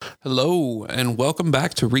Hello, and welcome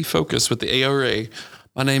back to Refocus with the ARA.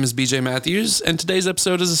 My name is BJ Matthews, and today's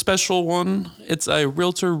episode is a special one. It's a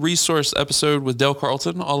Realtor resource episode with Dale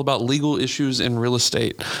Carlton, all about legal issues in real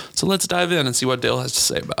estate. So let's dive in and see what Dale has to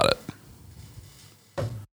say about it.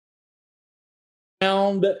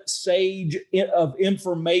 Sage of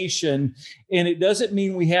information, and it doesn't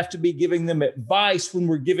mean we have to be giving them advice when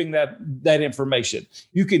we're giving that information.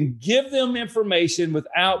 You can give them information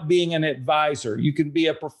without being an advisor. You can be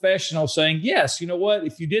a professional saying, yes, you know what,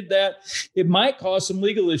 if you did that, it might cause some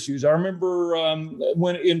legal issues. I remember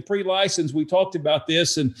when in pre-license, we talked about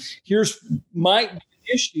this, and might be an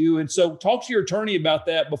issue. And so talk to your attorney about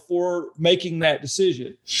that before making that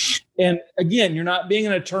decision. And again, you're not being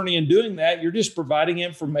an attorney and doing that. You're just providing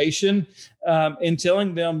information and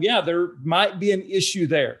telling them, yeah, there might be an issue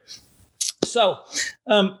there. So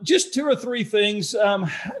just two or three things.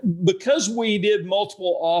 Because we did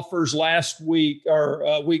multiple offers last week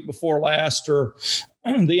or week before last or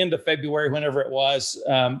the end of February, whenever it was,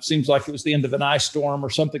 seems like it was the end of an ice storm or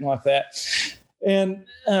something like that. And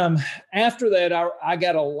after that, I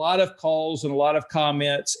got a lot of calls and a lot of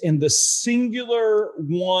comments. And the singular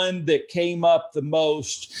one that came up the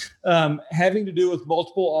most, having to do with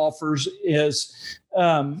multiple offers, is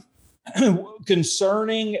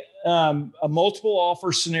concerning a multiple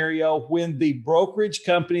offer scenario when the brokerage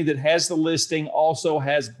company that has the listing also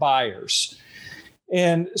has buyers.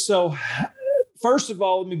 And so, first of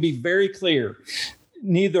all, let me be very clear.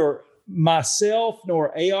 Neither myself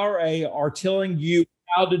nor ARA are telling you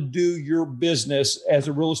how to do your business as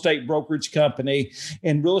a real estate brokerage company.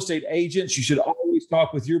 And real estate agents, you should always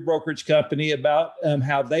talk with your brokerage company about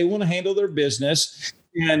how they want to handle their business,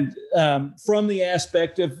 and from the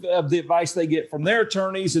aspect of the advice they get from their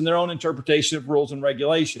attorneys and their own interpretation of rules and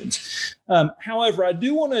regulations. However, I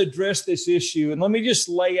do want to address this issue, and let me just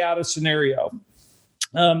lay out a scenario.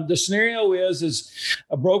 The scenario is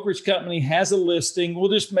a brokerage company has a listing. We'll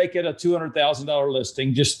just make it a $200,000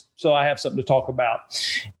 listing, just so I have something to talk about.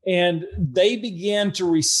 And they began to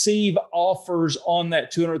receive offers on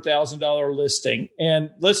that $200,000 listing. And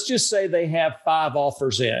let's just say they have 5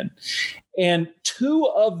 offers in. And 2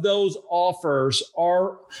 of those offers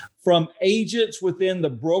are from agents within the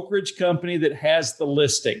brokerage company that has the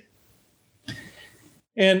listing.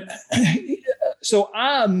 And so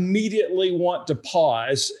I immediately want to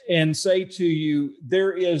pause and say to you,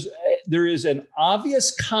 there is an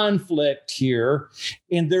obvious conflict here,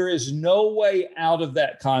 and there is no way out of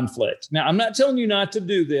that conflict. Now, I'm not telling you not to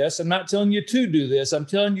do this. I'm not telling you to do this. I'm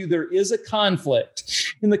telling you there is a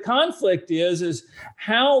conflict. And the conflict is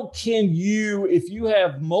how can you, if you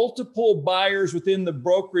have multiple buyers within the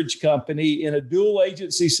brokerage company in a dual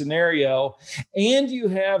agency scenario, and you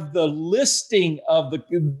have the listing of the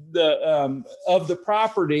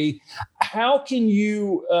property, how can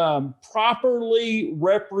you properly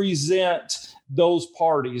represent those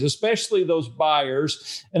parties, especially those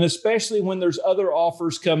buyers, and especially when there's other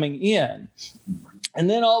offers coming in? And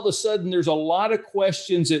then all of a sudden, there's a lot of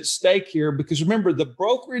questions at stake here, because remember, the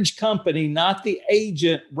brokerage company, not the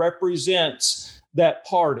agent, represents that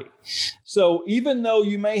party. So even though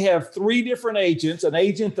you may have 3 different agents, an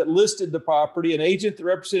agent that listed the property, an agent that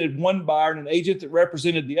represented one buyer, and an agent that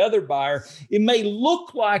represented the other buyer, it may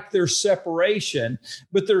look like there's separation,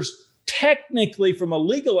 but there's technically, from a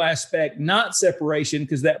legal aspect, not separation,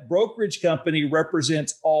 because that brokerage company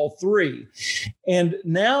represents all 3. And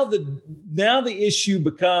now the issue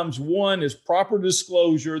becomes, one is proper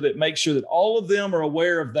disclosure that makes sure that all of them are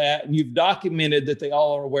aware of that, and you've documented that they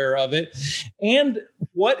all are aware of it, and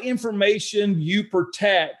what information you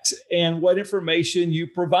protect and what information you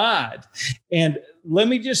provide. And let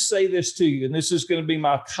me just say this to you, and this is going to be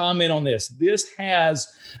my comment on this. This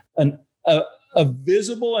has a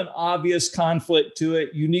visible and obvious conflict to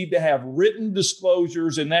it. You need to have written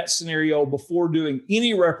disclosures in that scenario before doing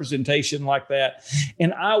any representation like that.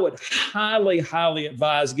 And I would highly, highly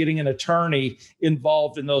advise getting an attorney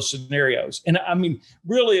involved in those scenarios. And I mean,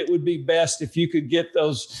 really, it would be best if you could get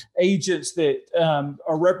those agents that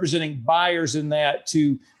are representing buyers in that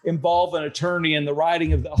to involve an attorney in the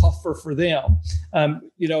writing of the offer for them.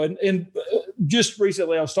 And just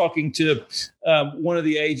recently I was talking to one of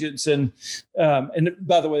the agents, and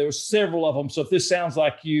by the way, there were several of them. So if this sounds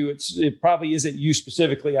like you, it probably isn't you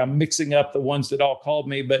specifically. I'm mixing up the ones that all called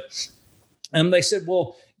me, but they said,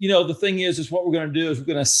 well, the thing is what we're going to do is we're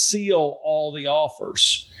going to seal all the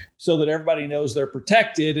offers so that everybody knows they're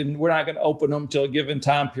protected, and we're not going to open them till a given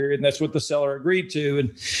time period. And that's what the seller agreed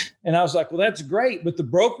to. And I was like, well, that's great. But the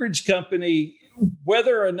brokerage company,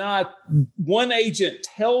 whether or not one agent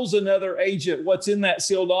tells another agent what's in that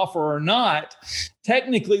sealed offer or not,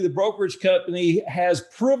 technically the brokerage company has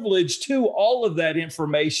privilege to all of that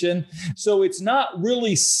information. So it's not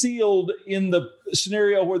really sealed in the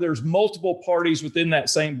scenario where there's multiple parties within that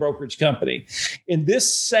same brokerage company. And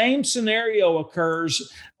this same scenario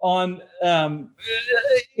occurs on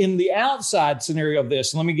in the outside scenario of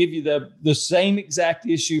this. And let me give you the same exact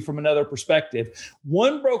issue from another perspective.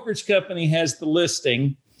 One brokerage company has the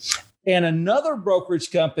listing, and another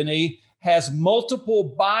brokerage company has multiple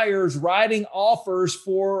buyers writing offers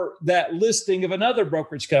for that listing of another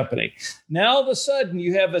brokerage company. Now, all of a sudden,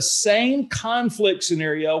 you have a same conflict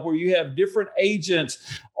scenario where you have different agents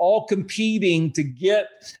all competing to get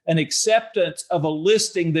an acceptance of a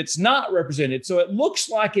listing that's not represented. So it looks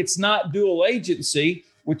like it's not dual agency,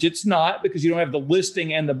 which it's not, because you don't have the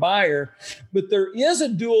listing and the buyer. But there is a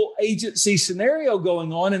dual agency scenario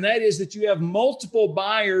going on, and that is that you have multiple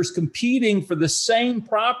buyers competing for the same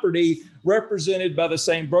property represented by the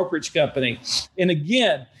same brokerage company. And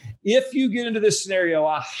again, if you get into this scenario,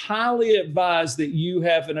 I highly advise that you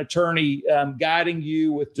have an attorney guiding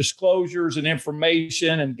you with disclosures and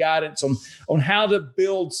information and guidance on how to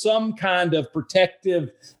build some kind of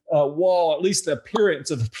protective wall, at least the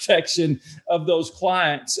appearance of the protection of those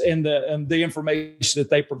clients and the information that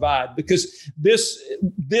they provide, because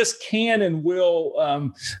this can and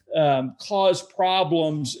will cause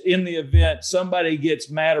problems in the event somebody gets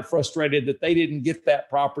mad or frustrated that they didn't get that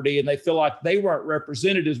property and they feel like they weren't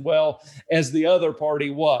represented as well as the other party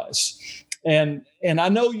was. And I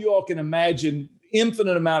know you all can imagine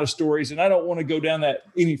infinite amount of stories, and I don't want to go down that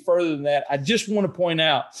any further than that. I just want to point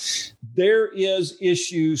out there is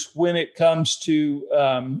issues when it comes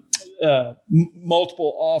to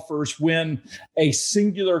multiple offers when a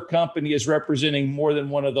singular company is representing more than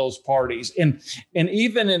one of those parties. And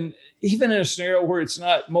even in a scenario where it's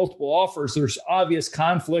not multiple offers, there's obvious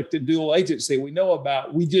conflict and dual agency we know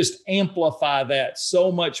about. We just amplify that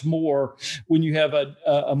so much more when you have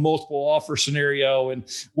a multiple offer scenario. And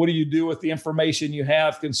what do you do with the information you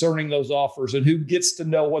have concerning those offers, and who gets to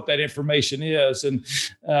know what that information is? And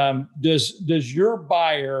does your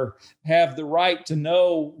buyer have the right to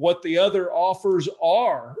know what the other offers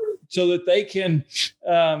are, so that they can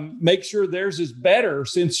make sure theirs is better,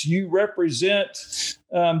 since you represent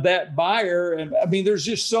that buyer? And I mean, there's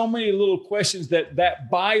just so many little questions that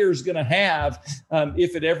buyer's going to have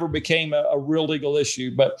if it ever became a real legal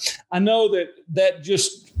issue. But I know that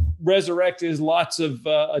just resurrected lots of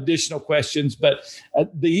additional questions. But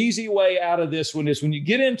the easy way out of this one is, when you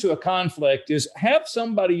get into a conflict, is have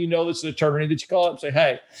somebody you know that's an attorney that you call up and say,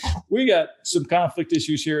 hey, we got some conflict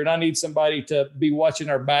issues here, and I need somebody to be watching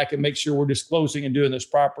our back and make sure we're disclosing and doing this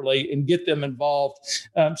properly, and get them involved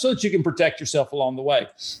so that you can protect yourself along the way.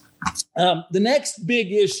 The next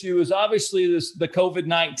big issue is obviously the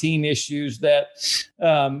COVID-19 issues that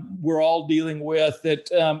we're all dealing with,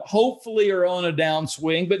 that hopefully are on a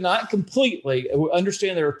downswing, but not completely. We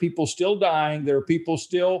understand there are people still dying. There are people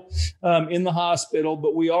still in the hospital,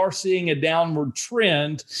 but we are seeing a downward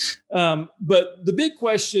trend. But the big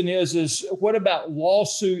question is what about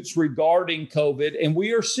lawsuits regarding COVID? And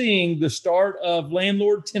we are seeing the start of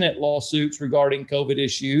landlord-tenant lawsuits regarding COVID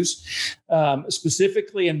issues,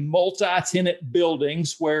 specifically in multi-tenant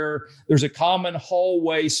buildings where there's a common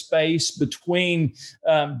hallway space between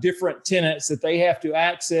different tenants that they have to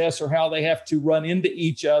access, or how they have to run into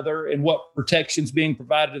each other, and what protections being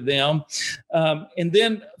provided to them. And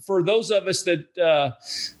then for those of us that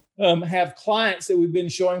have clients that we've been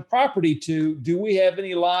showing property to, do we have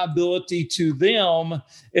any liability to them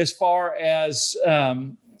as far as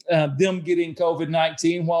them getting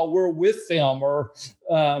COVID-19 while we're with them, or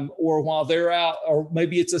while they're out, or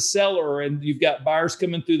maybe it's a seller and you've got buyers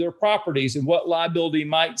coming through their properties, and what liability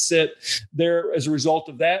might sit there as a result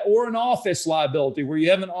of that, or an office liability where you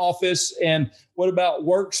have an office, and what about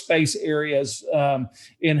workspace areas,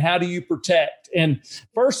 and how do you protect? And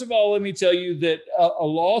first of all, let me tell you that a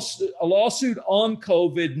lawsuit on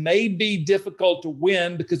COVID may be difficult to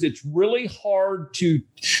win, because it's really hard to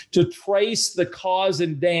trace the cause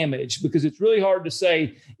and damage, because it's really hard to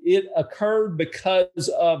say it occurred because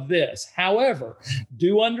of this. However,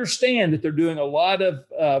 do understand that they're doing a lot of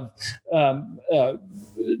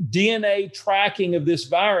DNA tracking of this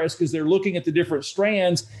virus, because they're looking at the different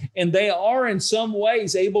strands, And they are in some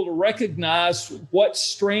ways able to recognize what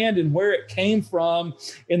strand and where it came from.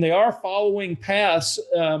 And they are following paths,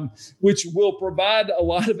 which will provide a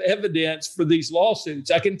lot of evidence for these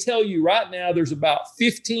lawsuits. I can tell you right now, there's about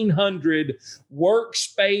 1,500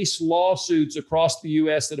 workspace lawsuits across the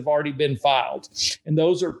U.S. that have already been filed. And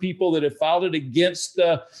those are people that have filed it against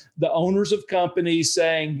the owners of companies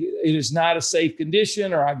saying it is not a safe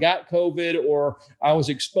condition, or I got COVID, or I was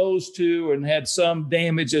exposed to and had some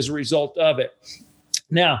damage as a result of it.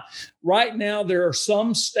 Now, right now, there are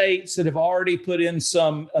some states that have already put in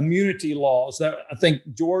some immunity laws. That I think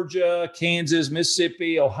Georgia, Kansas,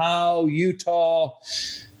 Mississippi, Ohio, Utah,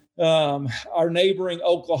 our neighboring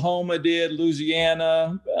Oklahoma did,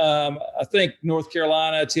 Louisiana, I think North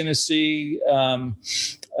Carolina, Tennessee,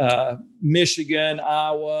 Michigan,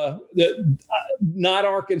 Iowa, not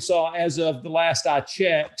Arkansas, as of the last I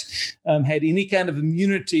checked, had any kind of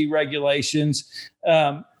immunity regulations.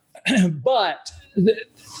 But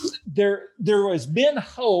there has been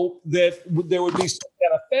hope that there would be some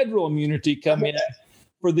kind of federal immunity come in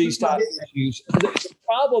for these types of issues. The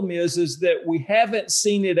problem is that we haven't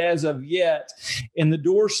seen it as of yet, and the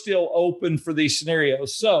door's still open for these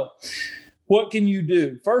scenarios. So what can you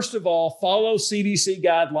do? First of all, follow CDC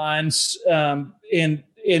guidelines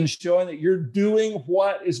in showing that you're doing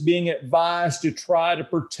what is being advised to try to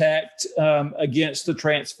protect against the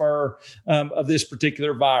transfer of this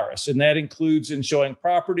particular virus. And that includes insuring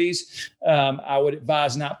properties. I would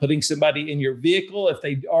advise not putting somebody in your vehicle. If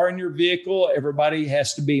they are in your vehicle, everybody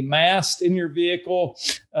has to be masked in your vehicle.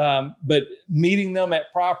 But meeting them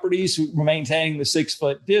at properties, maintaining the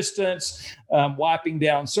 6-foot distance, wiping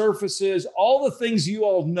down surfaces, all the things you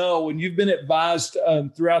all know and you've been advised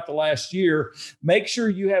throughout the last year, make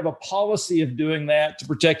sure you have a policy of doing that to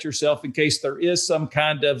protect yourself in case there is some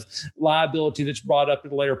kind of liability that's brought up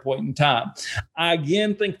at a later point in time. I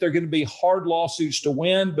again think they're going to be hard lawsuits to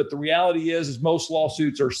win, but the reality is most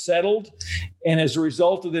lawsuits are settled. And as a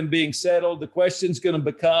result of them being settled, the question is going to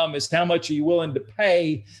become is how much are you willing to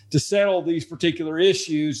pay to settle these particular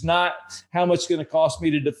issues, not how much it's going to cost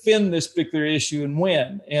me to defend this particular issue and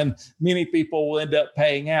win. And many people will end up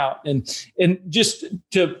paying out. And just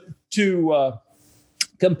to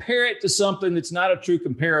compare it to something that's not a true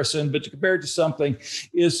comparison, but to compare it to something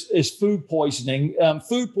is food poisoning.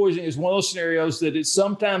 Food poisoning is one of those scenarios that it's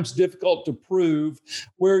sometimes difficult to prove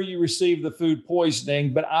where you receive the food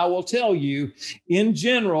poisoning. But I will tell you, in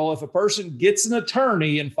general, if a person gets an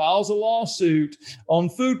attorney and files a lawsuit on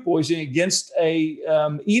food poisoning against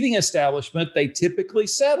a eating establishment, they typically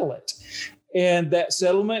settle it. And that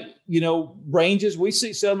settlement, we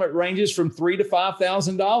see settlement ranges from $3,000 to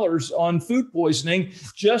 $5,000 on food poisoning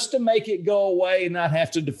just to make it go away and not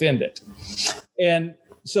have to defend it. And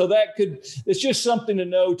so it's just something to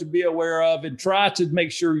know, to be aware of, and try to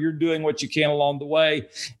make sure you're doing what you can along the way.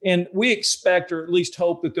 And we expect, or at least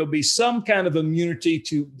hope, that there'll be some kind of immunity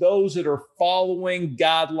to those that are following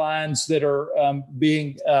guidelines that are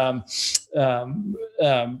being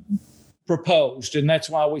proposed. And that's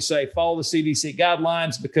why we say follow the CDC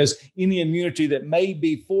guidelines, because any immunity that may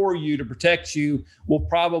be for you to protect you will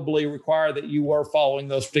probably require that you are following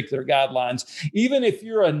those particular guidelines. Even if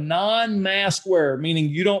you're a non-mask wearer, meaning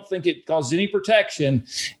you don't think it causes any protection,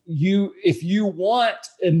 if you want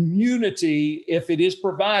immunity, if it is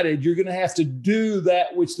provided, you're going to have to do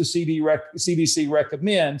that which the CDC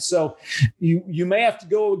recommends. So you may have to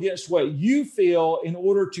go against what you feel in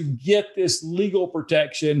order to get this legal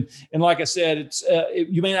protection. And like I said,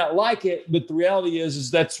 you may not like it, but the reality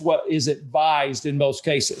is that's what is advised in most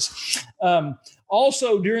cases.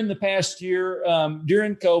 Also, during the past year,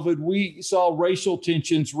 during COVID, we saw racial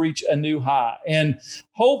tensions reach a new high. And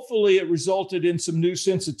hopefully it resulted in some new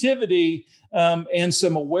sensitivity and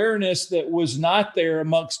some awareness that was not there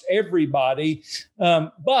amongst everybody.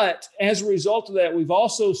 But as a result of that, we've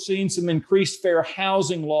also seen some increased fair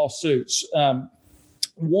housing lawsuits.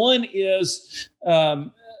 One is...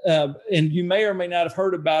 and you may or may not have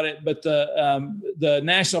heard about it, but the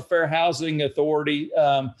National Fair Housing Authority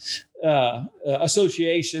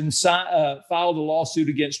Association filed a lawsuit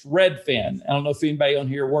against Redfin. I don't know if anybody on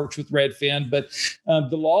here works with Redfin, but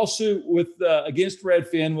the lawsuit against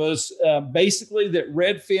Redfin was basically that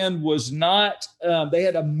Redfin was not, they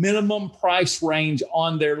had a minimum price range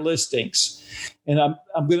on their listings. And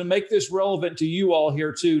I'm going to make this relevant to you all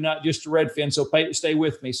here too, not just to Redfin. So stay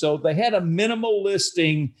with me. So they had a minimal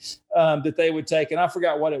listing that they would take, and I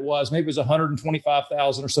forgot what it was. Maybe it was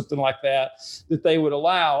 125,000 or something like that they would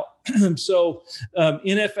allow. So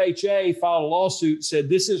NFHA filed a lawsuit, said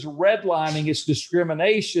this is redlining, it's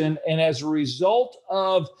discrimination, and as a result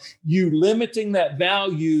of you limiting that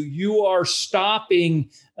value, you are stopping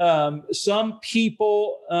some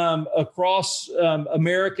people across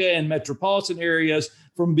America and metropolitan areas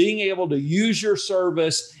from being able to use your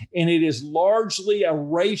service, and it is largely a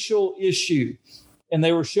racial issue. And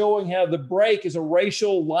they were showing how the break is a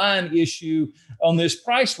racial line issue on this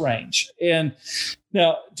price range. And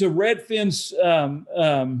now, to Redfin's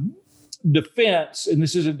defense, and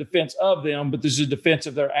this is a defense of them, but this is a defense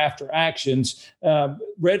of their after actions.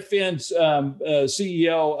 Redfin's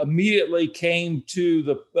CEO immediately came to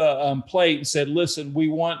the plate and said, listen, we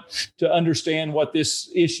want to understand what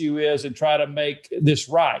this issue is and try to make this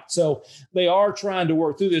right. So they are trying to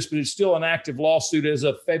work through this, but it's still an active lawsuit as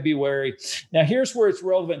of February. Now, here's where it's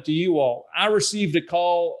relevant to you all. I received a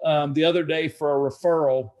call the other day for a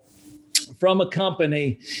referral from a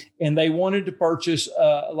company, and they wanted to purchase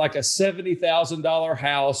like a $70,000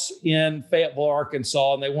 house in Fayetteville,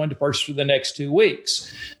 Arkansas, and they wanted to purchase for the next 2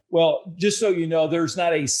 weeks. Well, just so you know, there's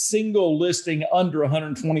not a single listing under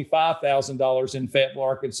 $125,000 in Fayetteville,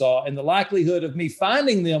 Arkansas. And the likelihood of me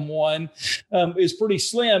finding them one is pretty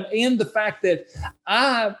slim. And the fact that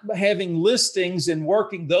I, having listings and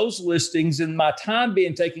working those listings and my time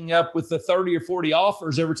being taken up with the 30 or 40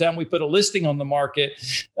 offers every time we put a listing on the market,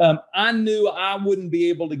 I knew I wouldn't be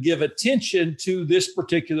able to give attention to this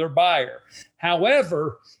particular buyer.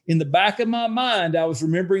 However, in the back of my mind, I was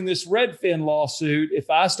remembering this Redfin lawsuit.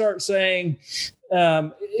 If I start saying,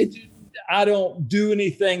 I don't do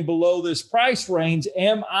anything below this price range,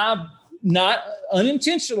 am I not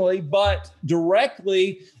unintentionally, but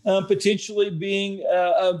directly potentially being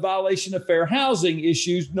a violation of fair housing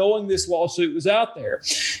issues, knowing this lawsuit was out there?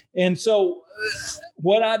 And so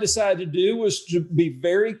what I decided to do was to be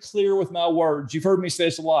very clear with my words. You've heard me say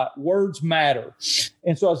this a lot. Words matter.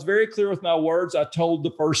 And so I was very clear with my words. I told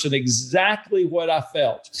the person exactly what I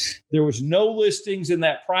felt. There was no listings in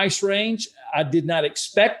that price range. I did not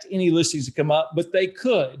expect any listings to come up, but they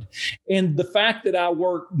could. And the fact that I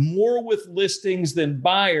work more with listings than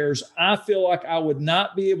buyers, I feel like I would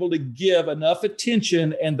not be able to give enough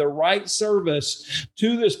attention and the right service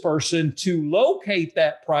to this person to locate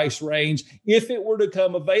that price range if it were to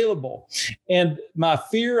come available. And my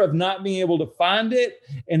fear of not being able to find it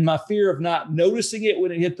and my fear of not noticing it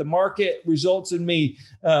when it hit the market results in me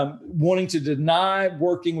wanting to deny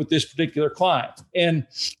working with this particular client. And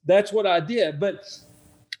that's what I did. But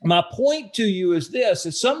my point to you is this,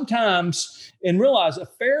 is sometimes, and realize,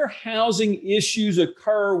 fair housing issues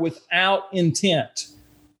occur without intent.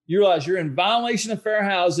 You realize you're in violation of fair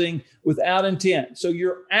housing without intent. So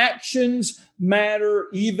your actions matter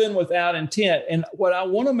even without intent. And what I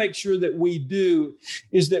want to make sure that we do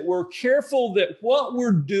is that we're careful that what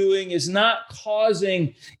we're doing is not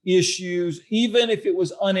causing issues, even if it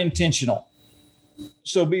was unintentional.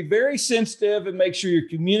 So be very sensitive and make sure you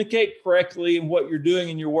communicate correctly and what you're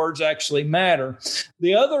doing and your words actually matter.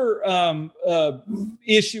 The other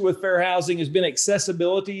issue with fair housing has been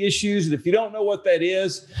accessibility issues. And if you don't know what that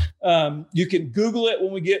is, you can Google it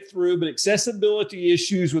when we get through. But accessibility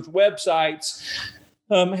issues with websites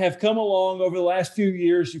have come along over the last few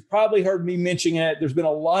years. You've probably heard me mention it. There's been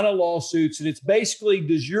a lot of lawsuits, and it's basically,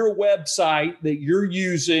 does your website that you're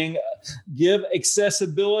using give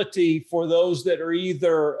accessibility for those that are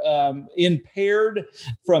either impaired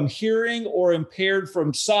from hearing or impaired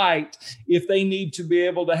from sight, if they need to be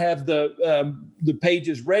able to have the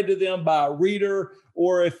pages read to them by a reader,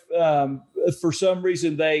 or if for some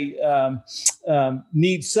reason they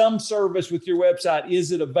need some service with your website,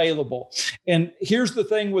 is it available? And here's the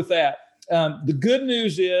thing with that. The good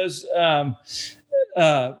news is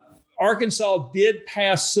Arkansas did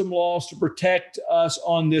pass some laws to protect us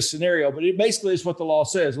on this scenario, but it basically is what the law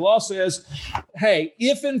says. The law says, hey,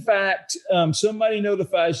 if in fact somebody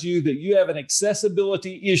notifies you that you have an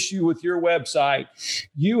accessibility issue with your website,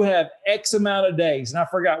 you have X amount of days, and I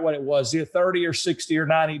forgot what it was, 30 or 60 or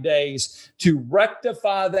 90 days to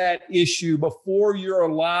rectify that issue before you're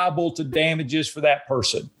liable to damages for that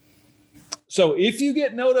person. So if you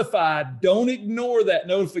get notified, don't ignore that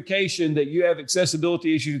notification that you have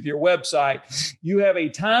accessibility issues with your website. You have a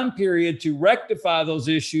time period to rectify those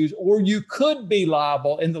issues, or you could be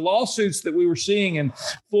liable. And the lawsuits that we were seeing in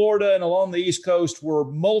Florida and along the East Coast were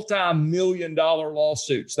multi-million-dollar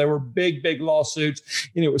lawsuits. They were big, big lawsuits.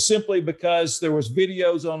 And it was simply because there was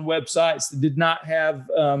videos on websites that did not have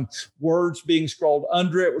words being scrolled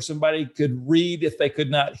under it where somebody could read if they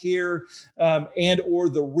could not hear, and or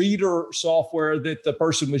the reader saw software that the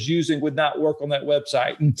person was using would not work on that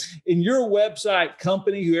website. And in your website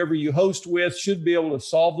company, whoever you host with should be able to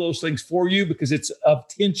solve those things for you because it's of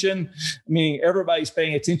tension. Meaning everybody's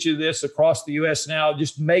paying attention to this across the U.S. now.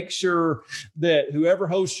 Just make sure that whoever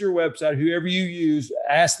hosts your website, whoever you use,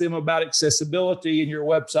 ask them about accessibility in your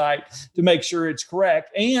website to make sure it's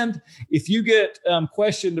correct. And if you get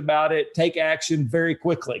questioned about it, take action very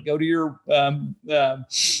quickly. Go to your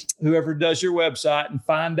whoever does your website and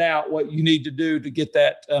find out what you need to do to get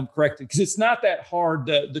that corrected, because it's not that hard.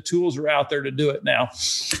 The tools are out there to do it now.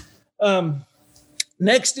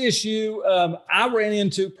 Next issue I ran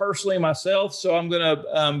into personally myself, so I'm going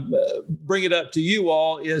to bring it up to you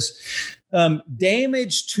all, is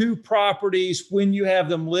damage to properties when you have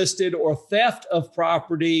them listed, or theft of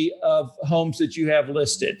property of homes that you have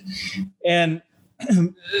listed. And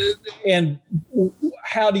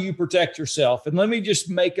how do you protect yourself? And let me just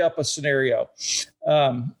make up a scenario.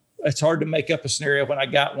 It's hard to make up a scenario when I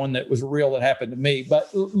got one that was real that happened to me. But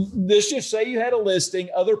let's just say you had a listing,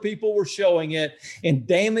 other people were showing it, and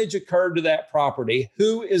damage occurred to that property.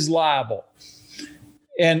 Who is liable?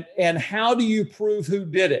 And how do you prove who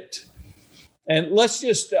did it? And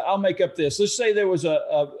I'll make up this. Let's say there was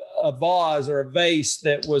a vase or a vase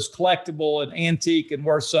that was collectible and antique and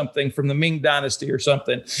worth something from the Ming Dynasty or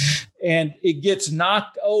something, and it gets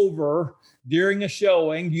knocked over during a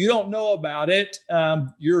showing. You don't know about it.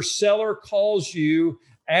 Your seller calls you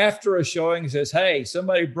after a showing and says, "Hey,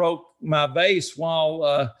 somebody broke my vase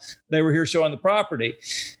while they were here showing the property."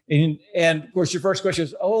 And of course, your first question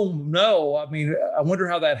is, "Oh no, I mean, I wonder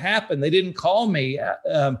how that happened. They didn't call me."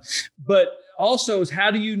 But also is,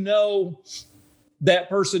 how do you know that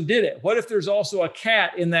person did it? What if there's also a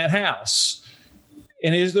cat in that house?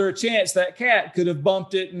 And is there a chance that cat could have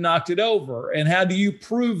bumped it and knocked it over? And how do you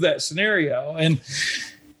prove that scenario? And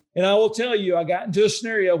I will tell you, I got into a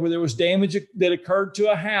scenario where there was damage that occurred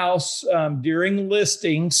to a house during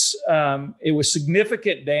listings. It was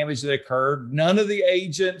significant damage that occurred. None of the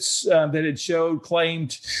agents that had showed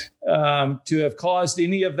claimed to have caused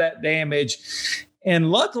any of that damage.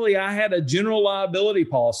 And luckily, I had a general liability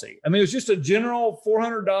policy. I mean, it was just a general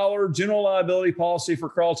 $400 general liability policy for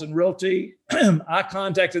Carlton Realty. I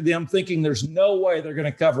contacted them thinking there's no way they're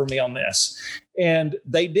going to cover me on this. And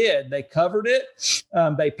they did. They covered it.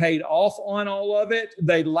 They paid off on all of it.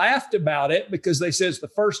 They laughed about it because they said it's the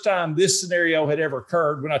first time this scenario had ever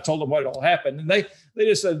occurred when I told them what all happened. And they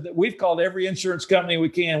just said, "We've called every insurance company we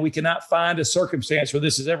can. We cannot find a circumstance where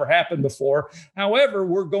this has ever happened before. However,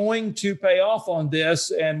 we're going to pay off on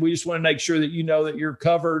this. And we just want to make sure that you know that you're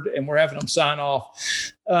covered, and we're having them sign off."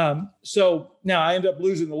 So now I end up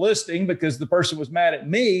losing the listing because the person was mad at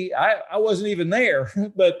me. I wasn't even there,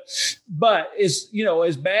 but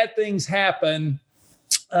as bad things happen,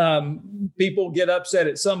 people get upset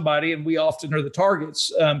at somebody, and we often are the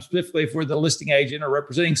targets, specifically if we're the listing agent or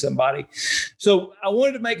representing somebody. So I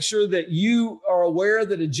wanted to make sure that you are aware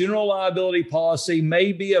that a general liability policy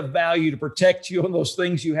may be of value to protect you on those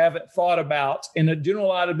things you haven't thought about. And the general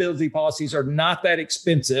liability policies are not that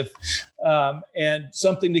expensive, and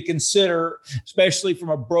something to consider, especially from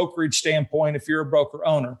a brokerage standpoint, if you're a broker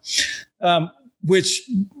owner. Which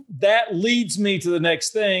that leads me to the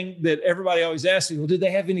next thing that everybody always asks me, well, did they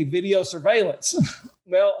have any video surveillance?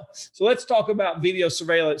 Well, so let's talk about video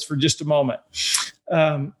surveillance for just a moment.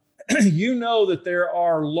 You know that there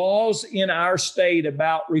are laws in our state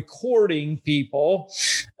about recording people,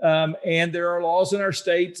 and there are laws in our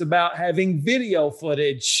states about having video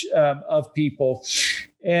footage of people.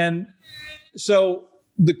 And so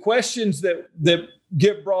the questions that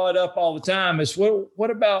get brought up all the time is, what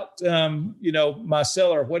about my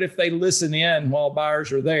seller? What if they listen in while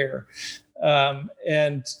buyers are there? What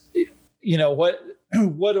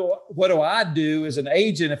do I do as an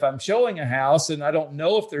agent if I'm showing a house and I don't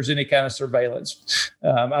know if there's any kind of surveillance?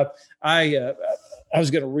 I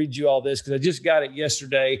was going to read you all this because I just got it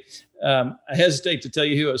yesterday. I hesitate to tell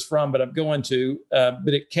you who it was from, but I'm going to.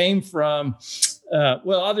 But it came from.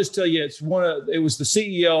 I'll just tell you, it was the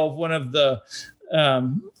CEO of one of the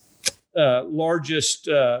largest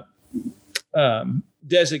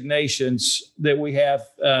designations that we have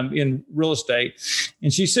in real estate.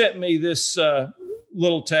 And she sent me this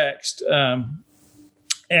little text.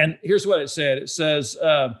 And here's what it said. It says,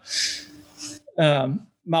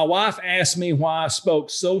 my wife asked me why I spoke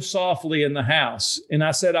so softly in the house. And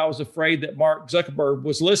I said I was afraid that Mark Zuckerberg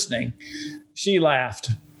was listening. She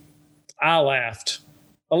laughed. I laughed.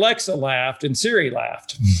 Alexa laughed, and Siri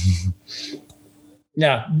laughed.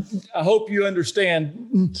 Now, I hope you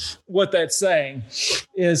understand what that's saying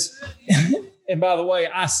is, and by the way,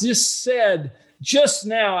 I just said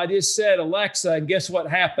Alexa, and guess what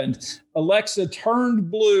happened? Alexa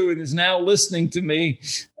turned blue and is now listening to me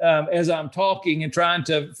as I'm talking and trying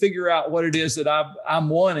to figure out what it is that I'm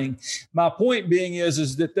wanting. My point being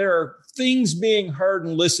is that there are things being heard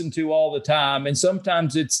and listened to all the time, and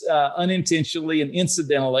sometimes it's unintentionally and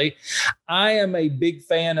incidentally. I am a big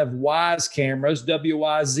fan of Wyze cameras,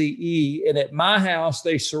 W-Y-Z-E, and at my house,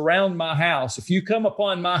 they surround my house. If you come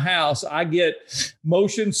upon my house, I get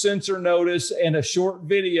motion sensor notice and a short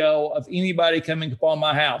video of anybody coming upon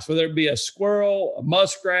my house, whether it be a squirrel, a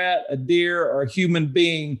muskrat, a deer, or a human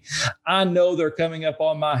being. I know they're coming up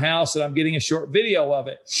on my house, and I'm getting a short video of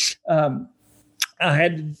it. I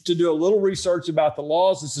had to do a little research about the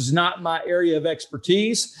laws. This is not my area of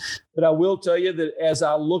expertise, but I will tell you that as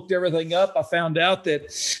I looked everything up, I found out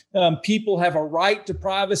that people have a right to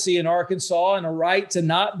privacy in Arkansas and a right to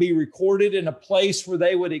not be recorded in a place where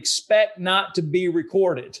they would expect not to be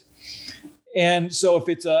recorded. And so if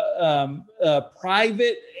it's a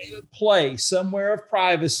private place, somewhere of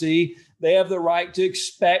privacy, they have the right to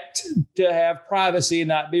expect to have privacy and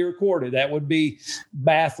not be recorded. That would be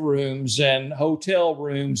bathrooms and hotel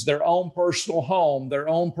rooms, their own personal home, their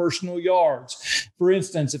own personal yards. For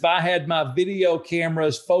instance, if I had my video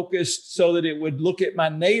cameras focused so that it would look at my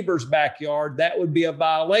neighbor's backyard, that would be a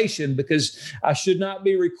violation because I should not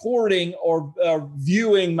be recording or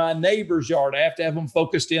viewing my neighbor's yard. I have to have them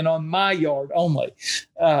focused in on my yard only.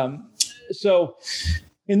 And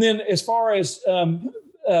then as far as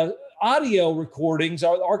audio recordings,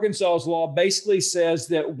 Arkansas's law basically says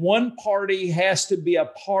that one party has to be a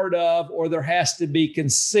part of, or there has to be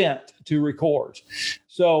consent to record.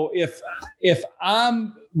 So if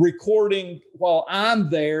I'm recording while I'm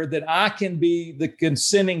there, then I can be the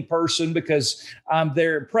consenting person because I'm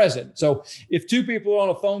there and present. So if two people are on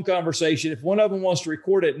a phone conversation, if one of them wants to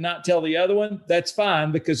record it and not tell the other one, that's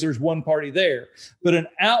fine because there's one party there. But an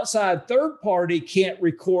outside third party can't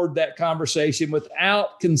record that conversation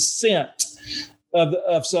without consent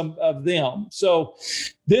of some of them. So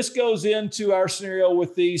this goes into our scenario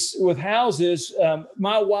with houses.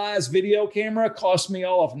 My Wyze video camera cost me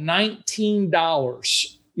all of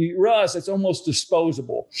 $19. You realize it's almost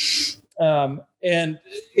disposable. And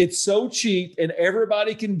it's so cheap, and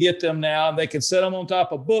everybody can get them now. And they can set them on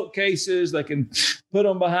top of bookcases. They can put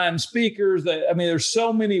them behind speakers. There's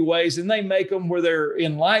so many ways, and they make them where they're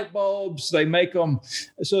in light bulbs. They make them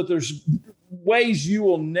so that there's ways you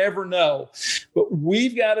will never know. But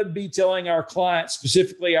we've got to be telling our clients,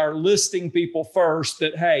 specifically our listing people first,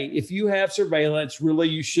 that, hey, if you have surveillance, really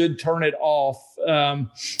you should turn it off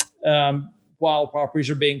while properties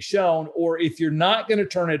are being shown. Or if you're not going to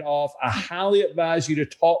turn it off, I highly advise you to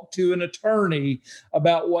talk to an attorney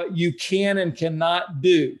about what you can and cannot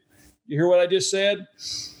do. You hear what I just said?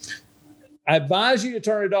 I advise you to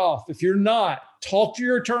turn it off. If you're not, talk to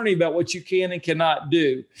your attorney about what you can and cannot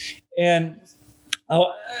do. And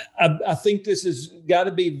I think this has got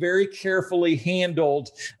to be very carefully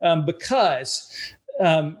handled because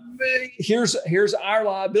here's our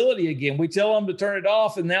liability again. We tell them to turn it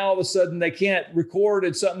off, and now all of a sudden they can't record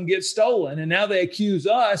and something gets stolen. And now they accuse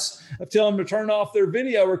us of telling them to turn off their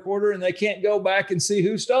video recorder, and they can't go back and see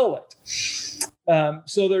who stole it.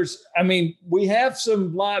 So we have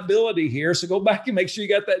some liability here. So go back and make sure you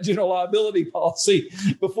got that general liability policy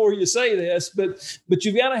before you say this. But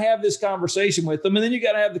you've got to have this conversation with them. And then you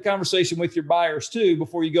got to have the conversation with your buyers too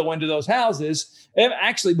before you go into those houses. And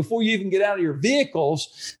actually, before you even get out of your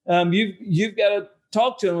vehicles, you've got to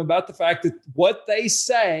talk to them about the fact that what they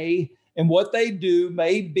say and what they do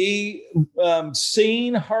may be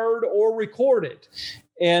seen, heard, or recorded.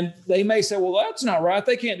 And they may say, well, that's not right.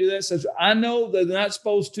 They can't do that. Says, I know they're not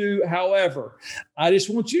supposed to. However, I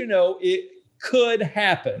just want you to know it could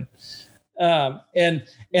happen. And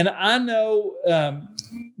I know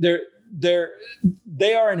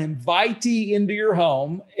they are an invitee into your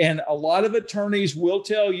home. And a lot of attorneys will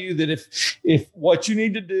tell you that if what you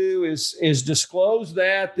need to do is disclose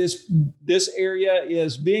that this area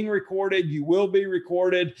is being recorded, you will be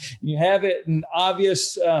recorded. You have it in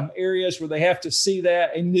obvious areas where they have to see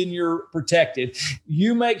that, and then you're protected.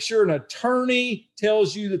 You make sure an attorney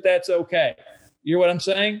tells you that that's okay. You hear what I'm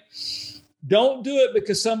saying? Don't do it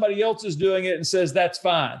because somebody else is doing it and says that's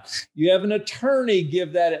fine. You have an attorney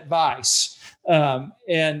give that advice,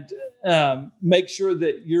 and make sure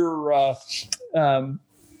that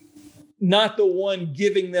not the one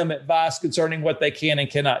giving them advice concerning what they can and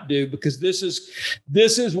cannot do, because this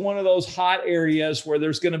is one of those hot areas where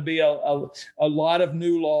there's going to be a lot of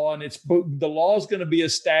new law, and the law is going to be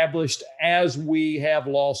established as we have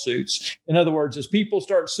lawsuits. In other words, as people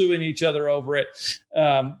start suing each other over it,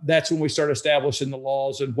 that's when we start establishing the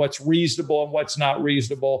laws and what's reasonable and what's not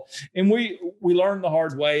reasonable. And we learn the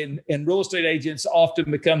hard way, and real estate agents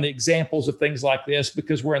often become the examples of things like this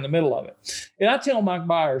because we're in the middle of it. And I tell my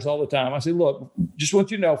buyers all the time, I say, look, just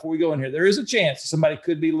want you to know before we go in here, there is a chance somebody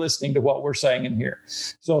could be listening to what we're saying in here.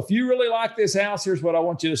 So if you really like this house, here's what I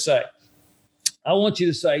want you to say. I want you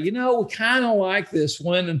to say, we kind of like this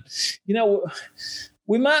one. And,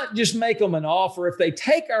 we might just make them an offer. If they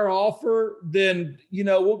take our offer, then,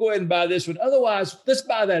 we'll go ahead and buy this one. Otherwise, let's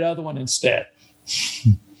buy that other one instead.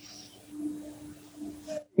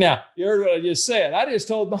 Now, you heard what I just said. I just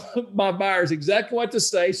told my buyers exactly what to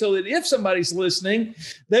say so that if somebody's listening,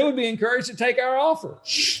 they would be encouraged to take our offer.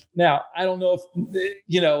 Now, I don't know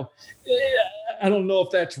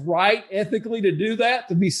if that's right ethically to do that,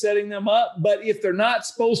 to be setting them up. But if they're not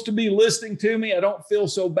supposed to be listening to me, I don't feel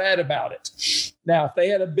so bad about it. Now, if they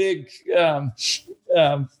had a big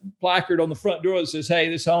placard on the front door that says, hey,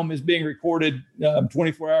 this home is being recorded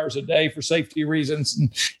 24 hours a day for safety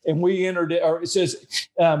reasons, and we entered it, or it says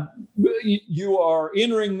you are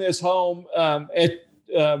entering this home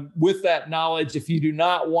with that knowledge. If you do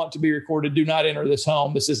not want to be recorded, do not enter this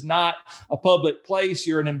home. This is not a public place.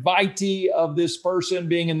 You're an invitee of this person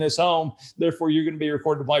being in this home. Therefore, you're going to be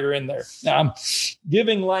recorded while you're in there. Now, I'm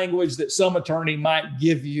giving language that some attorney might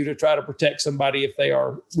give you to try to protect somebody if they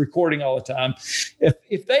are recording all the time.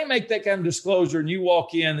 If they make that kind of disclosure and you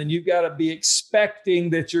walk in, then you've got to be expecting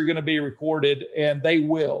that you're going to be recorded, and they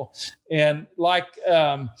will. And like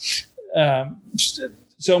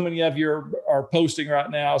so many of you are posting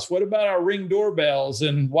right now, so what about our Ring doorbells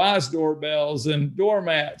and Wise doorbells and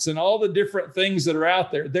doormats and all the different things that are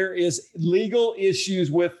out there? There is legal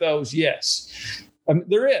issues with those, yes.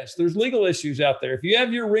 There's legal issues out there. If you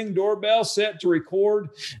have your Ring doorbell set to record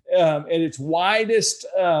at its widest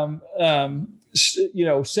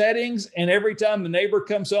settings, and every time the neighbor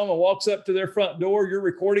comes home and walks up to their front door, you're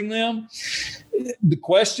recording them, the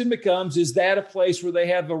question becomes, is that a place where they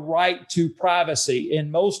have the right to privacy?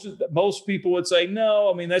 And most people would say,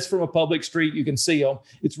 no, I mean, that's from a public street. You can see them.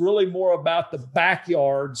 It's really more about the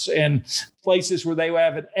backyards and places where they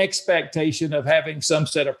have an expectation of having some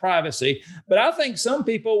set of privacy. But I think some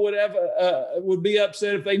people would be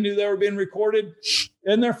upset if they knew they were being recorded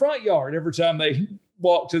in their front yard every time they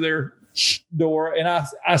walk to their door. And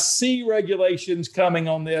I see regulations coming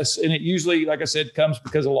on this, and it usually, like I said, comes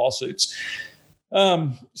because of lawsuits.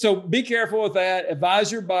 So be careful with that.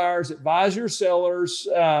 Advise your buyers, advise your sellers.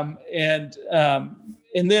 And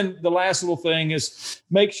then the last little thing is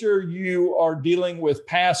make sure you are dealing with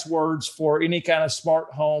passwords for any kind of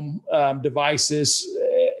smart home devices,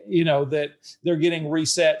 that they're getting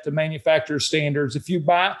reset to manufacturer standards. If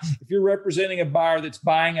you're representing a buyer that's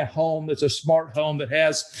buying a home that's a smart home that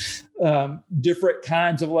has different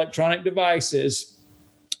kinds of electronic devices,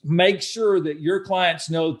 make sure that your clients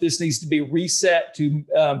know that this needs to be reset to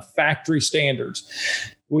factory standards.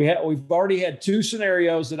 We've already had 2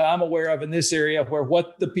 scenarios that I'm aware of in this area where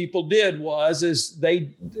what the people did is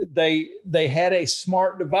they had a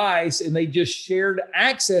smart device and they just shared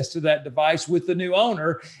access to that device with the new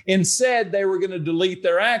owner and said they were going to delete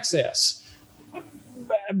their access.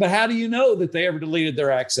 But how do you know that they ever deleted their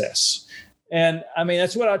access? And I mean,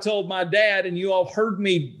 that's what I told my dad, and you all heard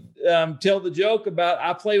me tell the joke about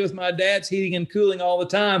I play with my dad's heating and cooling all the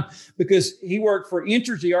time because he worked for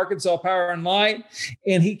Entergy, Arkansas Power and Light,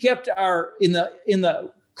 and he kept in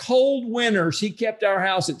the cold winters, he kept our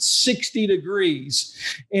house at 60 degrees.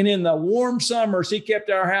 And in the warm summers, he kept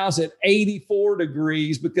our house at 84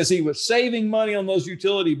 degrees because he was saving money on those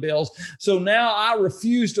utility bills. So now I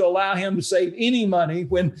refuse to allow him to save any money.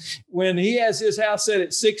 When he has his house set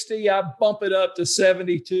at 60, I bump it up to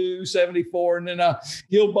 72, 74, and then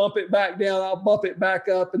he'll bump it back down. I'll bump it back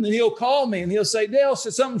up. And then he'll call me and he'll say, Dale,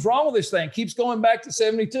 something's wrong with this thing. It keeps going back to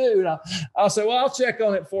 72. And I'll say, well, I'll check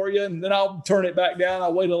on it for you. And then I'll turn it back down.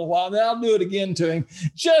 I'll wait a little while, and then I'll do it again to him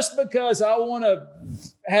just because I want to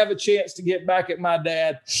have a chance to get back at my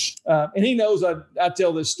dad. And he knows I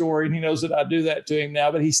tell this story, and he knows that I do that to him now,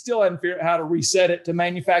 but he still hasn't figured out how to reset it to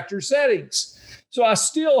manufacturer settings. So I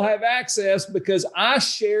still have access because I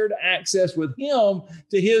shared access with him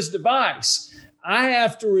to his device. I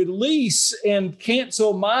have to release and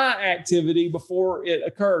cancel my activity before it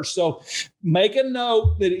occurs. So make a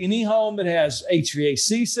note that any home that has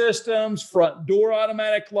HVAC systems, front door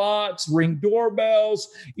automatic locks, Ring doorbells,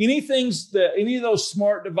 any of those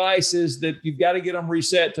smart devices that you've got to get them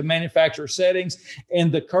reset to manufacturer settings,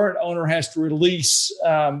 and the current owner has to release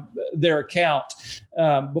their account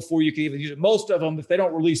before you can even use it. Most of them, if they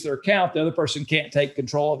don't release their account, the other person can't take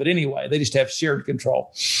control of it anyway. They just have shared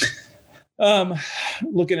control.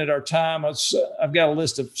 Looking at our time, I've got a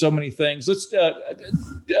list of so many things. Let's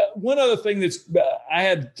one other thing that's I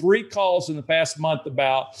had 3 calls in the past month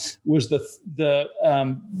about was I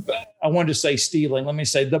wanted to say stealing. Let me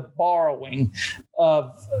say the borrowing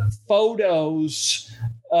of photos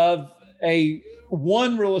of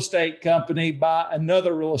one real estate company by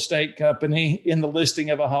another real estate company in the listing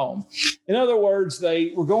of a home. In other words,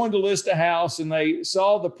 they were going to list a house and they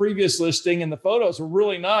saw the previous listing and the photos were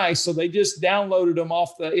really nice. So they just downloaded them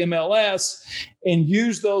off the MLS and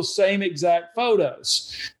used those same exact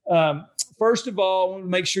photos. First of all, I want to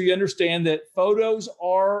make sure you understand that photos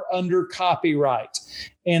are under copyright.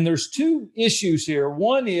 And there's 2 issues here.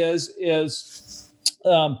 One is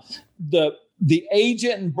the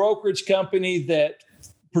agent and brokerage company that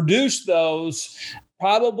produced those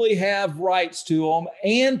probably have rights to them,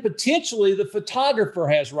 and potentially the photographer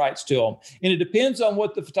has rights to them. And it depends on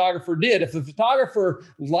what the photographer did. If the photographer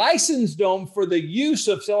licensed them for the use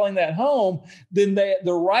of selling that home, then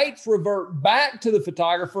the rights revert back to the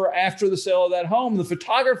photographer after the sale of that home. The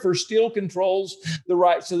photographer still controls the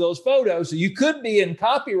rights to those photos. So you could be in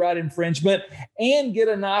copyright infringement and get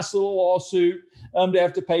a nice little lawsuit to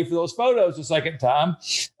have to pay for those photos a second time.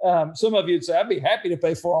 Some of you would say, I'd be happy to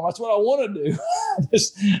pay for them. That's what I want to do.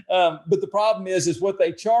 But the problem is what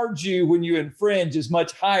they charge you when you infringe is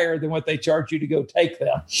much higher than what they charge you to go take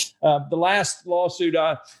them. The last lawsuit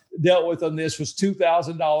I dealt with on this was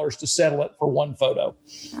 $2,000 to settle it for one photo.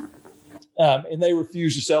 And they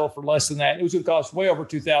refused to sell for less than that. It was going to cost way over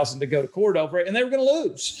 $2,000 to go to court over it, and they were going to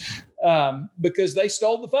lose because they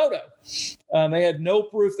stole the photo. They had no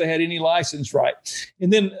proof they had any license right.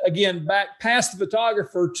 And then again, back past the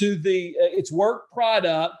photographer to its work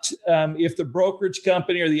product. If the brokerage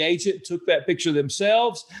company or the agent took that picture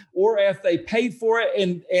themselves, or if they paid for it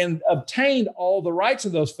and obtained all the rights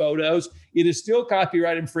of those photos, it is still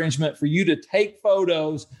copyright infringement for you to take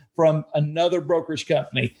photos from another brokerage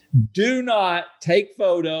company. Do not take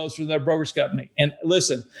photos from their brokerage company. And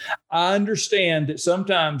listen, I understand that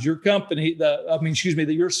sometimes your company,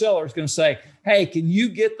 your seller is going to say, hey, can you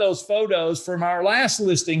get those photos from our last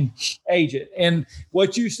listing agent? And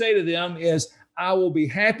what you say to them is, I will be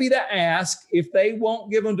happy to ask. If they won't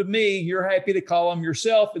give them to me, you're happy to call them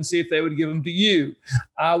yourself and see if they would give them to you.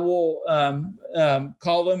 I will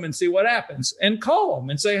call them and see what happens, and call them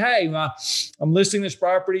and say, hey, I'm listing this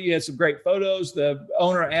property. You had some great photos. The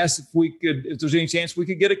owner asked if there's any chance we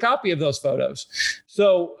could get a copy of those photos.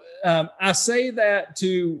 So I say that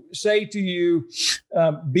to say to you,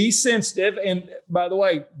 be sensitive. And by the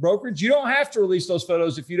way, brokerage, you don't have to release those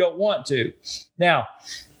photos if you don't want to. Now,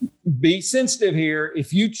 be sensitive here.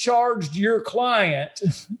 If you charged your client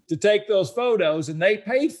to take those photos and they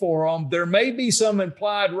paid for them, there may be some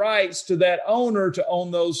implied rights to that owner to own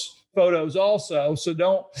those photos also. So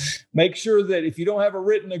don't make sure that if you don't have a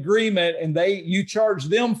written agreement and you charge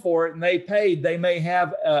them for it and they paid, they may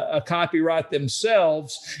have a copyright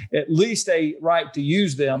themselves, at least a right to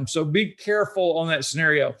use them. So be careful on that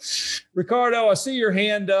scenario. Ricardo, I see your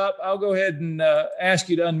hand up. I'll go ahead and ask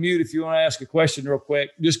you to unmute if you want to ask a question real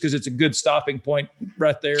quick, just because it's a good stopping point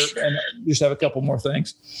right there. And just have a couple more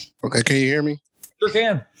things. Okay. Can you hear me? Sure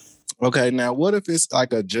can. Okay, now what if it's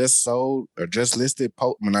like a just sold or just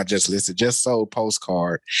sold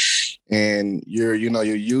postcard, and you're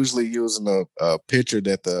usually using a picture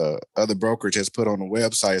that the other brokerage has put on the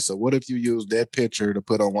website. So what if you use that picture to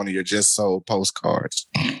put on one of your just sold postcards?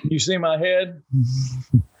 You see my head?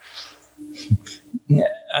 Yeah,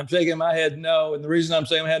 I'm shaking my head no. And the reason I'm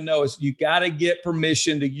saying my head no is you got to get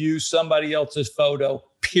permission to use somebody else's photo,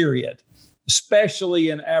 period. Especially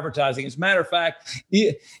in advertising. As a matter of fact,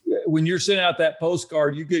 when you're sending out that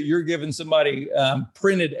postcard, you're giving somebody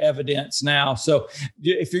printed evidence now. So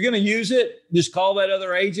if you're going to use it, just call that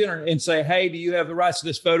other agent and say, hey, do you have the rights to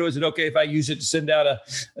this photo? Is it okay if I use it to send out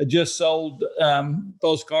a just sold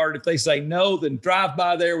postcard? If they say no, then drive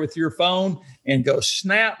by there with your phone and go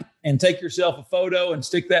snap and take yourself a photo and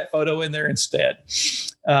stick that photo in there instead.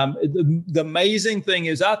 The amazing thing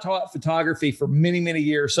is I taught photography for many, many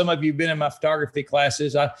years. Some of you have been in my photography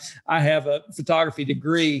classes. I have a photography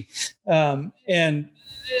degree, and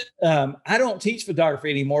I don't teach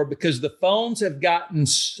photography anymore because the phones have gotten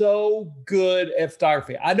so good at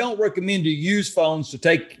photography. I don't recommend you use phones to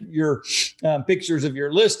take your pictures of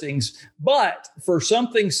your listings, but for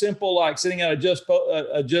something simple like sending out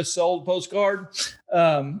a just sold postcard,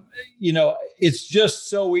 it's just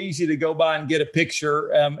so easy to go by and get a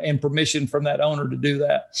picture and permission from that owner to do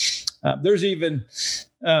that. There's even,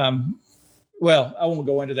 I won't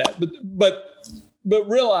go into that, but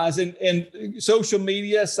realize in social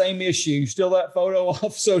media, same issue. Still that photo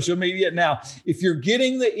off social media. Now, if you're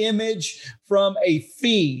getting the image from a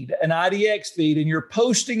feed, an IDX feed, and you're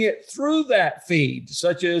posting it through that feed,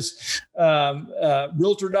 such as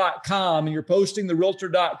Realtor.com, and you're posting the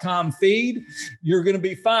Realtor.com feed, you're going to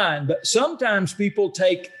be fine. But sometimes people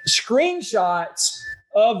take screenshots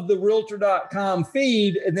of the Realtor.com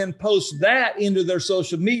feed and then post that into their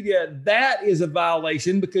social media. That is a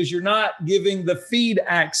violation because you're not giving the feed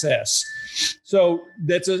access. So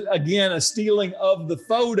that's, again, a stealing of the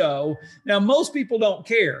photo. Now, most people don't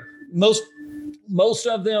care. Most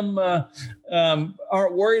of them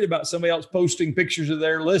aren't worried about somebody else posting pictures of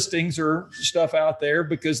their listings or stuff out there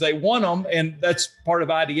because they want them, and that's part of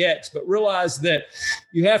IDX. But realize that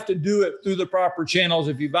you have to do it through the proper channels.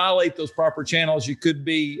 If you violate those proper channels, you could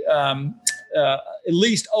be at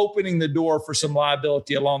least opening the door for some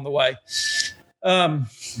liability along the way.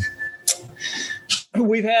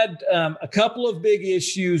 We've had a couple of big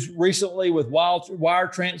issues recently with wire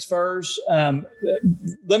transfers.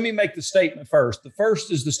 Let me make the statement first. The first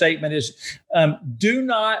is the statement is, do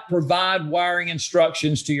not provide wiring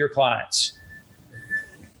instructions to your clients.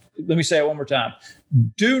 Let me say it one more time.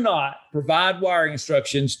 Do not provide wiring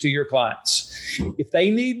instructions to your clients. If they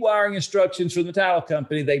need wiring instructions from the title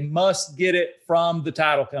company, they must get it from the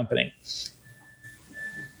title company.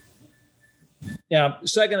 Now,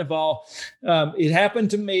 second of all, it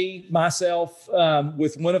happened to me, myself,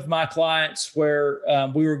 with one of my clients where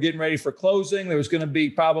we were getting ready for closing. There was going to be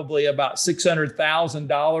probably about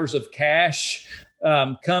 $600,000 of cash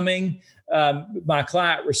coming. My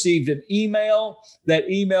client received an email. That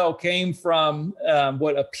email came from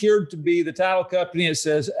what appeared to be the title company. It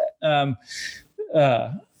says,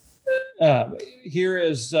 here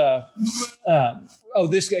is,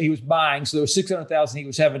 this guy, he was buying. So there was $600,000 he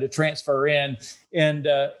was having to transfer in. And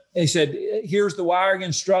he said, here's the wiring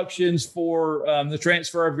instructions for the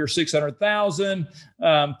transfer of your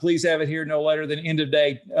 $600,000. Please have it here no later than end of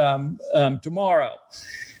day tomorrow.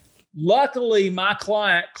 Luckily, my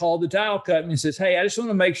client called the title company and says, hey, I just want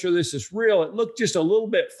to make sure this is real. It looked just a little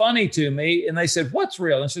bit funny to me. And they said, what's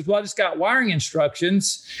real? And I said, well, I just got wiring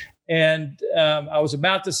instructions. And I was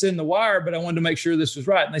about to send the wire, but I wanted to make sure this was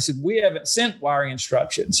right. And they said, we haven't sent wiring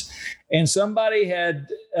instructions. And somebody had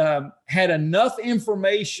enough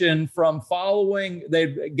information from following,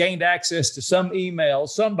 they'd gained access to some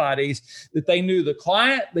emails, somebody's, that they knew the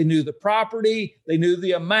client, they knew the property, they knew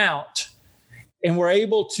the amount, and were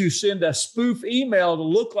able to send a spoof email to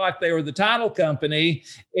look like they were the title company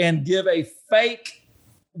and give a fake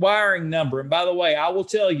wiring number. And by the way, I will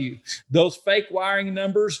tell you, those fake wiring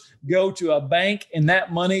numbers go to a bank and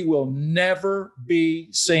that money will never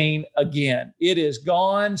be seen again. It is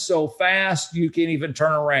gone so fast you can't even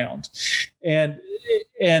turn around. And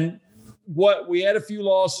we had a few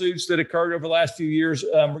lawsuits that occurred over the last few years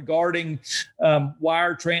regarding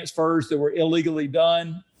wire transfers that were illegally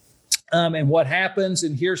done. And what happens,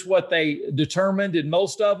 and here's what they determined in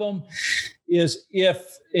most of them, is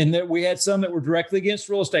that we had some that were directly against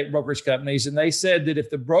real estate brokerage companies, and they said that if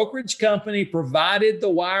the brokerage company provided the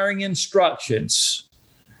wiring instructions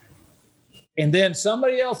and then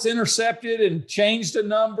somebody else intercepted and changed a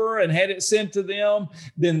number and had it sent to them,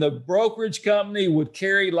 then the brokerage company would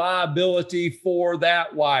carry liability for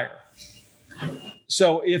that wire.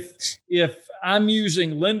 So if I'm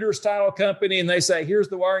using lender's title company and they say, here's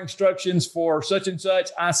the wiring instructions for such and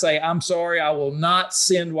such, I say, I'm sorry, I will not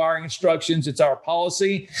send wiring instructions. It's our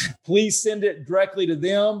policy. Please send it directly to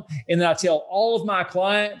them. And then I tell all of my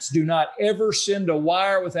clients, do not ever send a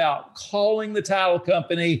wire without calling the title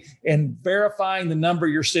company and verifying the number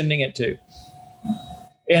you're sending it to.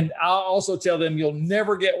 And I'll also tell them you'll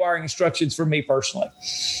never get wiring instructions from me personally.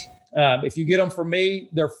 If you get them from me,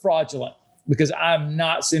 they're fraudulent. because I'm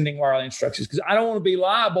not sending wireless instructions, because I don't want to be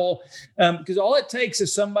liable, because all it takes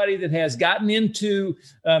is somebody that has gotten into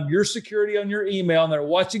your security on your email, and they're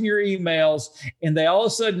watching your emails, and they all of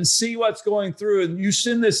a sudden see what's going through, and you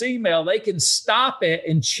send this email, they can stop it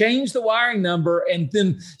and change the wiring number and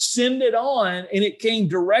then send it on, and it came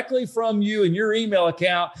directly from you and your email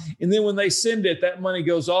account. And then when they send it, that money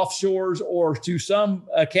goes offshores or to some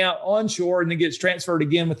account onshore, and it gets transferred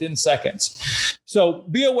again within seconds. So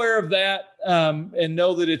be aware of that, and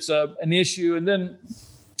know that it's an issue. And then,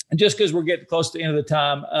 just because we're getting close to the end of the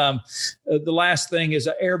time, the last thing is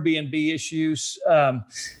Airbnb issues.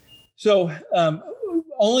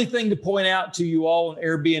 Only thing to point out to you all on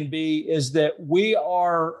Airbnb is that we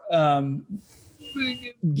are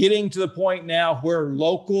getting to the point now where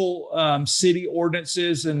local city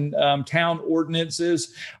ordinances and town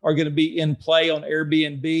ordinances are going to be in play on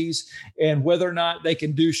Airbnbs, and whether or not they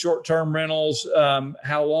can do short-term rentals,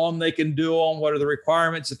 how long they can do them, what are the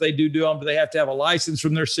requirements if they do them. Do they have to have a license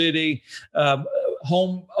from their city?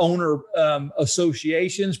 Homeowner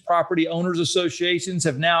associations, property owners associations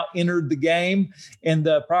have now entered the game, and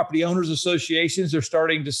the property owners associations are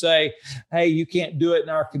starting to say, hey, you can't do it in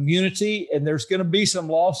our community. And there's going to be some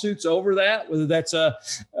lawsuits over that, whether that's a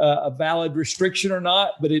valid restriction or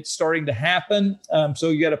not, but it's starting to happen. So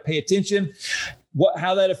you got to pay attention.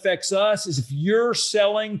 How that affects us is if you're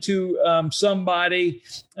selling to somebody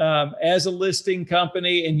as a listing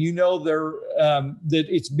company, and you know that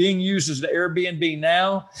it's being used as an Airbnb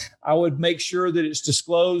now, I would make sure that it's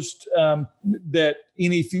disclosed, that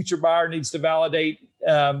any future buyer needs to validate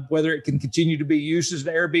whether it can continue to be used as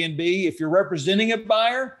an Airbnb. If you're representing a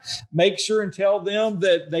buyer, make sure and tell them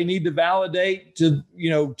that they need to validate to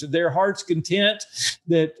their heart's content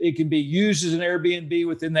that it can be used as an Airbnb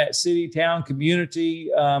within that city, town, community,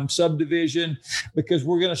 subdivision, because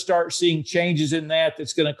we're going to start seeing changes in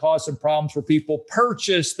that's going to cause some problems for people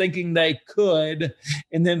purchase thinking they could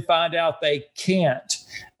and then find out they can't.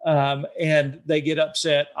 And they get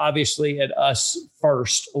upset, obviously, at us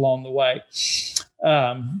first along the way.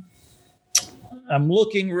 I'm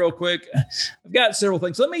looking real quick. I've got several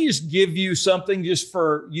things. Let me just give you something just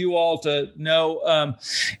for you all to know.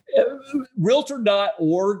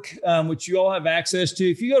 Realtor.org, which you all have access to.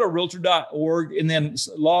 If you go to realtor.org and then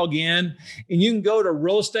log in, and you can go to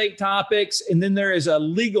real estate topics, and then there is a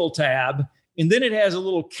legal tab. And then it has a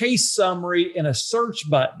little case summary and a search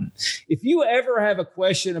button. If you ever have a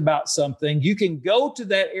question about something, you can go to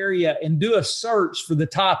that area and do a search for the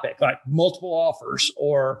topic, like multiple offers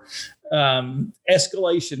or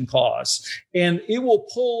escalation clause. And it will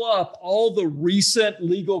pull up all the recent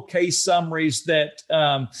legal case summaries that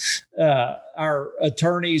our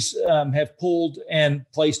attorneys have pulled and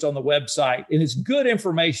placed on the website. And it's good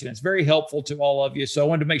information. It's very helpful to all of you. So I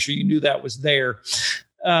wanted to make sure you knew that was there.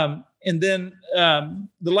 And then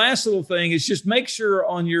the last little thing is just make sure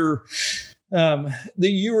on your that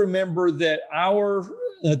you remember that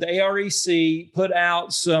the AREC put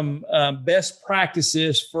out some best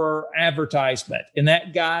practices for advertisement, and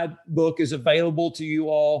that guidebook is available to you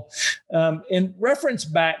all. And reference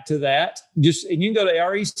back to that, and you can go to the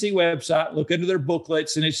AREC website, look into their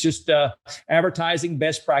booklets, and it's just advertising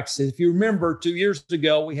best practices. If you remember, 2 years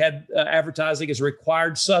ago, we had advertising as a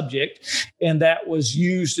required subject, and that was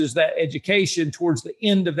used as that education towards the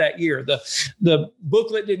end of that year. The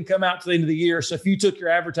booklet didn't come out to the end of the year, so if you took your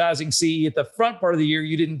advertising CE at the front part of the year,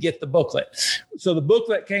 you didn't get the booklet. So the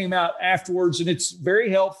booklet came out afterwards, and it's very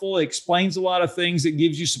helpful. It explains a lot of things. It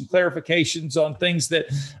gives you some clarifications on things that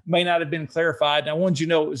may not have been clarified. And I wanted you to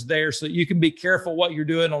know it was there so that you can be careful what you're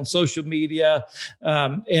doing on social media.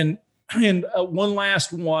 And one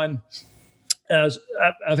last one.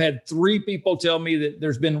 I've had 3 people tell me that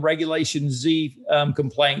there's been Regulation Z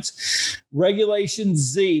complaints. Regulation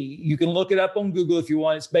Z, you can look it up on Google if you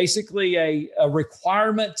want. It's basically a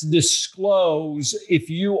requirement to disclose if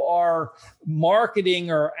you are marketing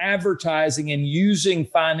or advertising and using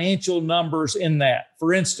financial numbers in that.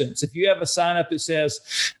 For instance, if you have a sign up that says,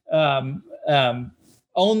 own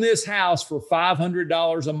this house for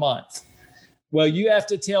 $500 a month. Well, you have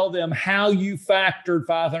to tell them how you factored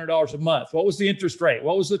 $500 a month. What was the interest rate?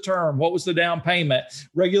 What was the term? What was the down payment?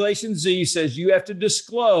 Regulation Z says you have to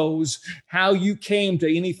disclose how you came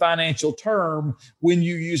to any financial term when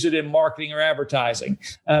you use it in marketing or advertising.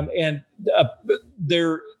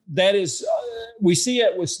 That is we see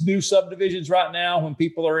it with new subdivisions right now when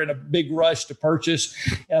people are in a big rush to purchase.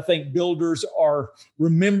 And I think builders are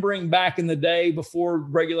remembering back in the day before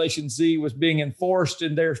Regulation Z was being enforced,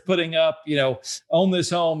 and they're putting up, own this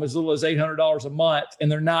home as little as $800 a month,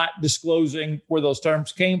 and they're not disclosing where those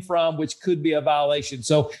terms came from, which could be a violation.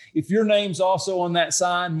 So if your name's also on that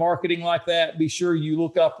sign marketing like that, be sure you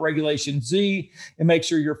look up Regulation Z and make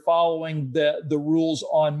sure you're following the rules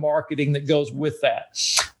on marketing that goes with that.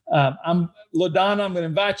 LaDonna, I'm going to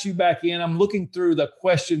invite you back in. I'm looking through the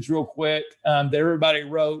questions real quick that everybody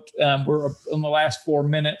wrote. We're on the last 4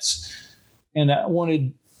 minutes, and I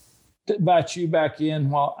wanted to invite you back in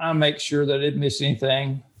while I make sure that I didn't miss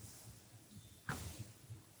anything.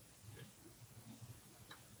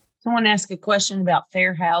 Someone asked a question about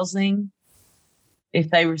fair housing. If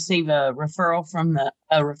they receive a referral from a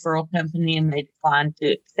referral company and they decline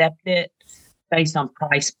to accept it based on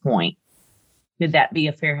price point, could that be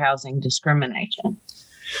a fair housing discrimination?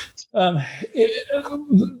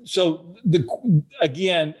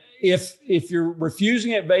 If you're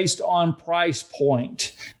refusing it based on price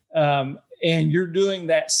point, and you're doing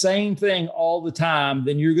that same thing all the time,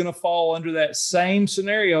 then you're going to fall under that same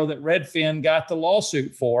scenario that Redfin got the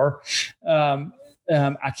lawsuit for.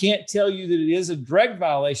 I can't tell you that it is a direct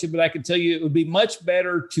violation, but I can tell you it would be much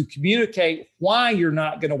better to communicate why you're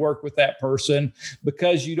not going to work with that person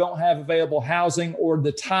because you don't have available housing or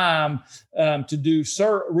the time to do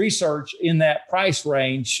research in that price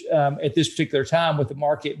range at this particular time with the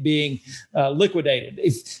market being liquidated.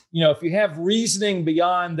 If you have reasoning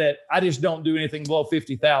beyond that, I just don't do anything below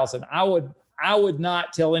 50,000. I would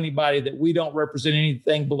not tell anybody that we don't represent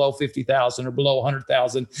anything below 50,000 or below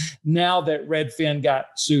 100,000 now that Redfin got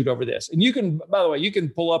sued over this. And you can, by the way, you can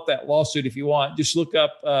pull up that lawsuit if you want. Just look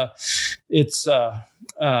up, it's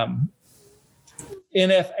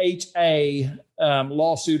NFHA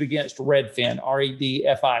lawsuit against Redfin,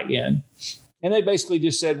 REDFIN. And they basically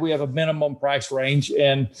just said we have a minimum price range,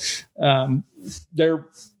 and the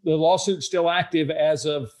lawsuit's still active as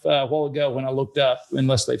of a while ago when I looked up,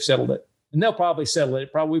 unless they've settled it. And they'll probably settle it. We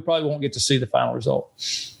probably won't get to see the final result.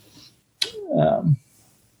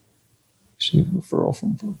 Referral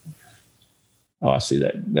from. Oh, I see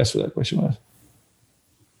that. That's what that question was.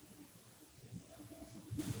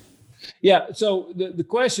 Yeah. So the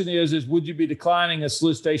question is would you be declining a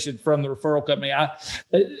solicitation from the referral company? I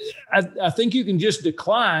think you can just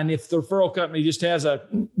decline if the referral company just has a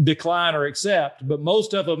decline or accept, but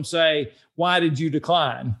most of them say, why did you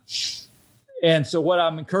decline? And so what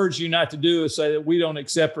I'm encouraging you not to do is say that we don't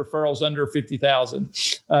accept referrals under 50,000.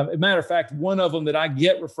 As a matter of fact, one of them that I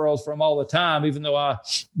get referrals from all the time, even though I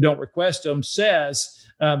don't request them, says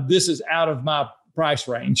this is out of my price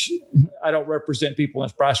range. I don't represent people in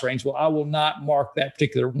this price range. Well, I will not mark that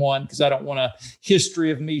particular one because I don't want a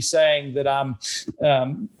history of me saying that I'm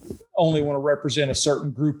only want to represent a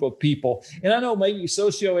certain group of people. And I know maybe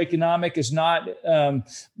socioeconomic is not,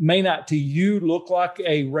 may not to you look like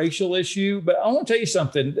a racial issue, but I want to tell you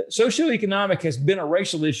something. Socioeconomic has been a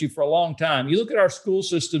racial issue for a long time. You look at our school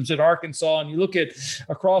systems in Arkansas and you look at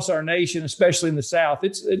across our nation, especially in the South,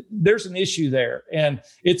 there's an issue there and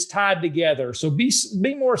it's tied together. So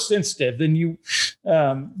be more sensitive than you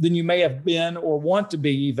may have been or want to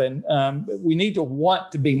be even. We need to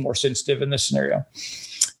want to be more sensitive in this scenario.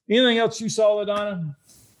 Anything else you saw, LaDonna?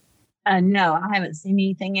 No, I haven't seen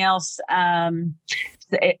anything else. Somebody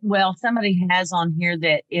has on here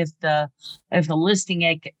that if the listing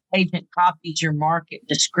agent copies your market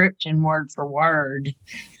description word for word,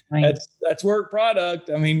 that's work product.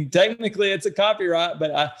 I mean, technically it's a copyright,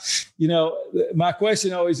 but my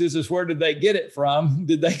question always is where did they get it from?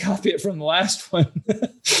 Did they copy it from the last one?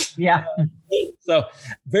 Yeah. So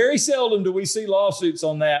very seldom do we see lawsuits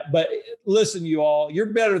on that. But listen, you all, you're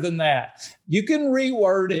better than that. You can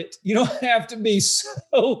reword it. You don't have to be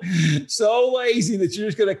so lazy that you're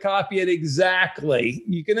just going to copy it exactly.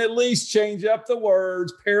 You can at least change up the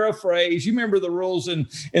words, paraphrase. You remember the rules in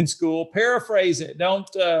school. Paraphrase it.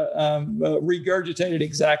 Don't regurgitate it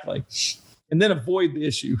exactly. And then avoid the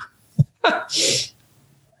issue.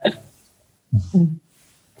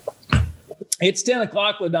 It's 10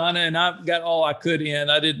 o'clock, LaDonna, and I've got all I could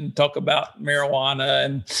in. I didn't talk about marijuana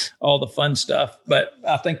and all the fun stuff, but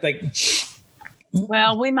I think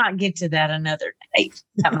Well, we might get to that another day.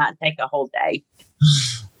 That might take a whole day.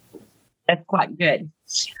 That's quite good.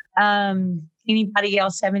 Anybody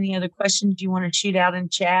else have any other questions you want to shoot out in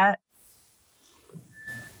chat?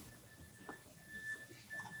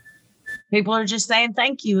 People are just saying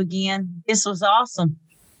thank you again. This was awesome.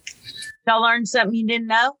 Y'all learned something you didn't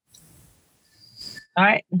know? All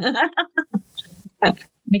right.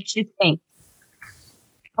 Makes you think.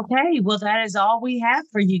 Okay, well, that is all we have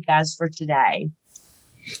for you guys for today.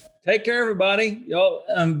 Take care, everybody. Y'all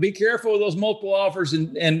be careful with those multiple offers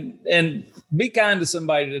and be kind to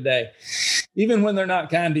somebody today, even when they're not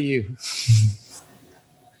kind to you.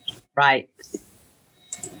 Right.